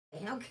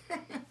Okay.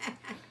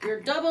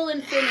 You're double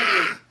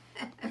infinity.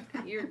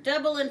 You're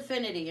double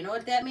infinity. You know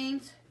what that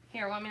means?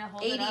 Here, want me to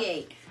hold it up?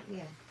 88.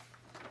 Yeah.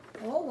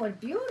 Oh, what a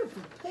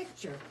beautiful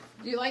picture.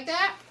 Do you like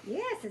that?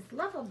 Yes, it's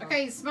lovable.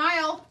 Okay,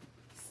 smile.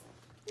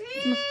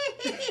 You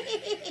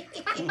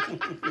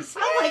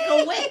sound like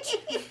a witch.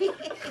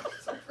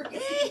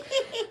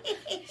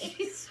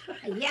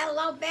 A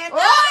yellow bed.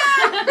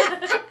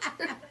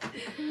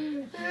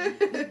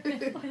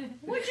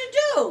 What'd you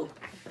do?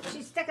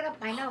 She's sticking up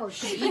my nose.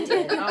 She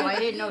did. Oh, I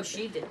didn't know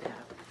she did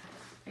that.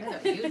 I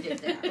thought you did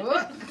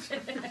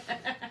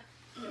that.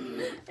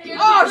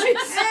 Oh,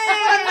 she's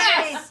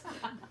Hey!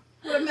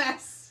 what a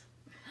mess.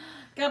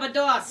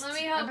 Gabados. Let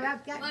me help.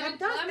 I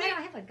don't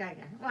have a guy.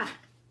 What?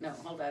 No,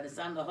 hold on. It's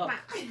on the hook.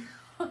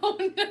 Oh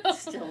no. It's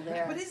still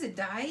there. What is it,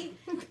 dye?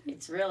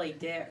 It's really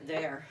there.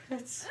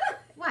 It's,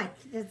 What?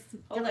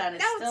 hold on.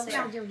 It's Don't still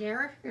smell there. you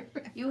there.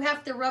 You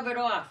have to rub it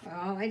off.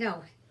 Oh, I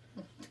know.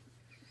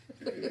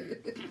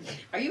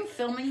 Are you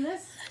filming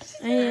this?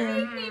 I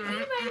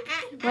am.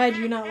 Why do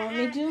you not want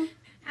me to?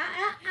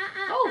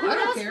 Oh, where I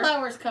don't those care.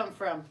 flowers come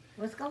from?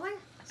 What's going?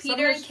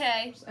 Peter and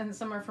Kay. And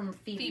some are from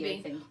Phoebe, Phoebe.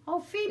 I think. Oh,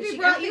 Phoebe She- I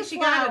brought think you she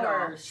got it all.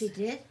 flowers. She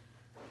did?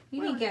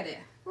 You didn't get it.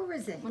 Where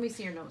is it? Let me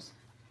see your nose.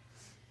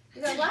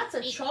 You got lots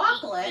of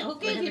chocolate. Who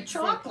gave you I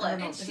chocolate?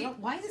 don't know.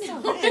 Why is it so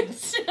red?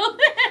 Still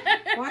there.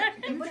 What?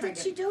 And what did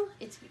she do?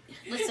 It's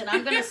listen.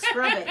 I'm gonna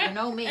scrub it. You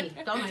know me.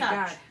 Don't Oh my touch.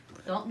 God.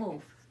 Don't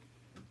move.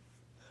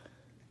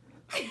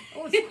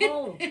 Oh, it's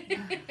cold. Oh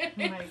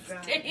my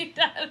God. Stay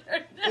down.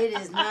 It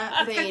is not It's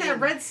got fading. that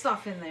red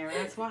stuff in there.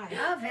 That's why.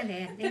 Oven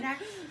in. They're not.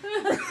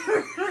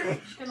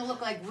 It's gonna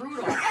look like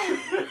Rudolph.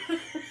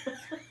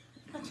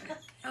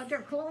 Oh,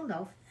 they're cool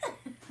though.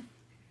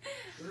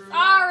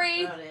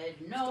 Sorry. Sorry,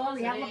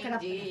 I'll look it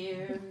up.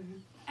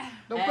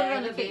 Don't put it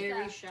on the cake.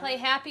 Play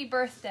Happy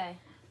Birthday.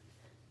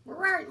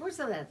 Where's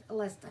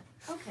Alesta?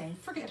 Okay,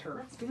 forget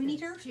her. Do we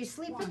need her? She's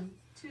sleeping. 1,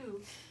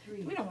 2,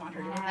 3. We don't want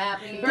her to.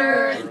 Happy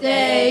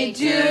Birthday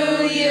to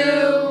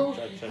you.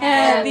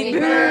 Happy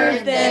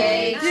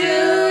birthday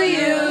to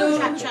you.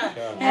 Cha-cha.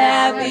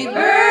 Happy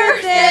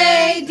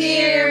birthday,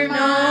 dear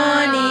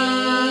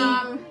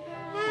Noni.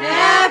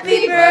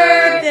 Happy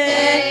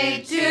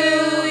birthday to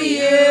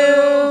you.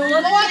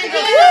 Blow out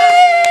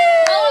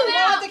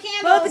the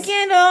candles. Blow the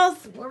candles.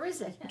 Where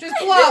is it? Just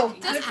blow.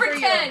 Just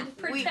pretend.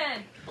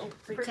 Pretend.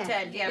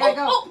 Pretend. Yeah. There you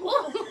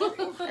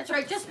go. That's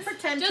right. Just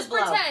pretend Just to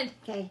blow. pretend.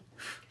 Okay.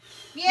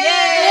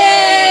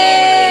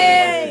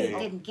 Yay!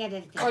 Didn't get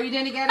it. Oh, you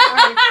didn't get it? All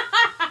right.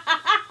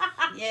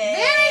 Yeah.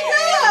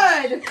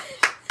 Very good.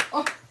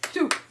 Oh,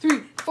 2, 3,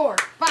 4,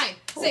 5,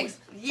 6,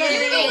 You're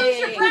gonna lose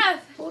your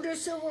breath. Who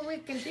does Silver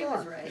Week and She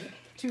was for? right.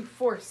 2,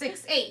 4,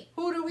 6, 8.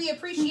 Who do we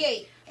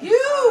appreciate?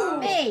 You.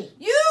 Me.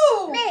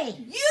 You.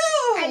 Me.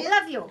 You. I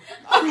love you.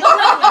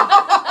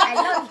 I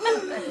love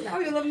you. Oh,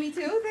 you love me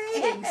too?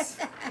 Thanks.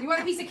 You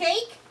want a piece of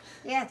cake?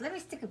 Yeah, let me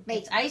stick a bait.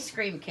 It's ice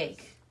cream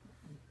cake.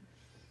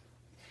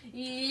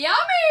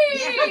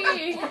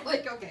 Yummy.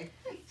 Like, okay.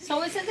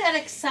 So isn't that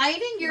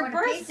exciting? Your want a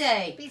piece?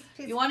 birthday. Piece.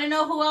 You want to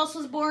know who else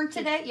was born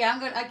today?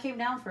 Yeah, I came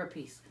down for a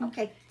piece.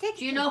 Okay, take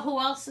Do you know who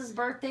else's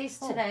birthdays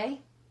Oh. today?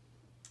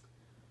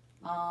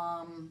 A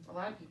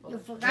lot of people. You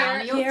forgot.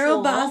 Johnny Carol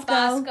O'Toole. Bosco.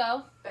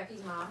 Bosco.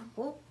 Becky's mom.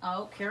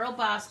 Oh, Carol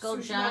Bosco,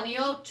 Sue Johnny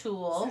Schmelke.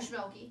 O'Toole. Sue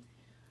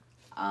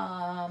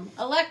Schmelke.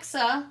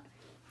 Alexa,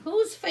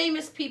 who's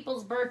famous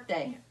people's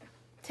birthday?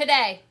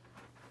 Today.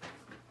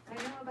 I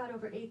know about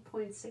over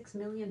 8.6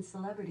 million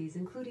celebrities,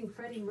 including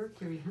Freddie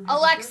Mercury. who has a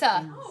Alexa.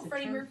 birthday on Oh,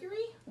 Freddie September- Mercury?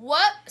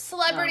 What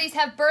celebrities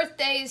have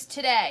birthdays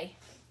today?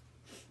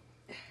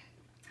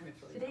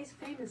 Today's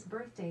famous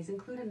birthdays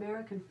include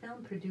American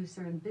film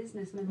producer and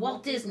businessman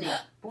Walt Disney.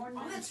 Born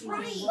Oh, that's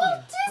 1991.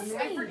 Walt I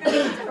Disney.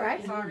 forgot.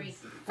 Right. Sorry.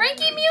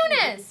 Frankie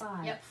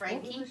Muniz. Yep,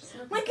 Frankie. English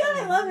circus My God, I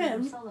star love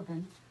William him.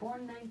 Sullivan,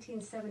 born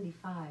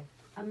 1975.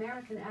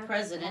 American actor.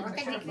 President. Born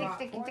Tick, tick,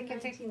 tick, tick,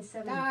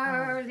 1975.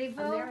 Darley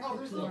Vogue.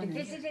 American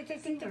there's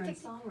pianist, singer and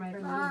songwriter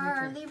Little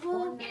Darley Richard.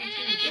 Born Vogue.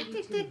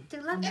 1982.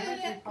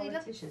 American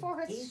politician, For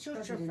his eighth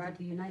children. president of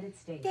the United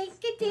States.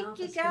 Tinky, In tinky,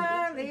 office from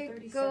darling,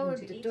 1837 to go to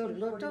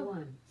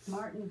 1841.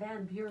 Martin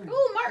Van Buren.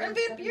 Oh, Martin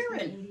born Van Buren.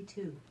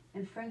 1782.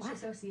 And French What?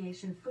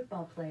 Association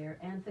football player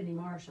Anthony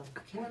Marshall,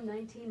 born Oof.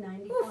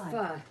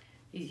 1995.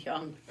 He's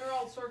young. There are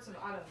all sorts of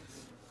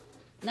items.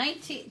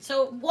 19.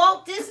 So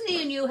Walt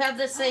Disney and you have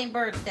the same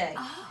birthday.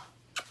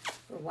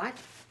 For what?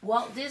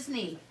 Walt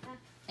Disney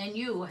and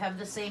you have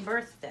the same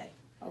birthday.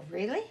 Oh,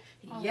 really?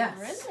 Yes.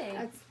 Really?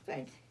 That's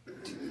good.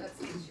 That's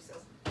what she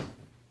says.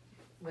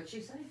 What'd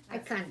she say? I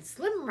can't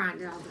slim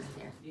around all this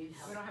there. We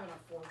don't have enough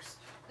forks.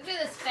 Look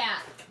at this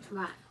fat.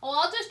 Come Oh,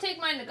 I'll just take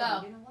mine to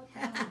go. You know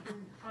what?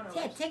 on.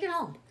 Yeah, take it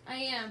home. I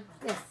am.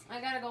 Yes. I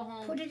gotta go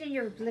home. Put it in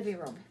your living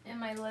room. In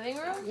my living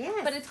room? Yes.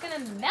 But it's gonna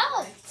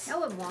melt.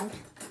 No, it won't.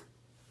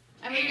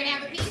 Are we gonna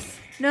have a piece?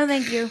 No,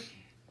 thank you.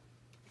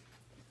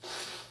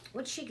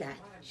 What's she got?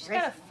 She's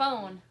got a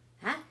phone.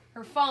 Huh?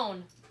 Her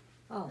phone.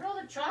 Oh. Where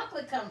all the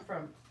chocolate come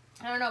from?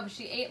 I don't know, but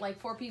she ate like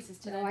 4 pieces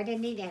today. No, I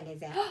didn't eat any of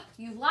that.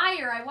 You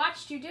liar. I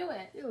watched you do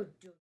it. You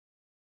do.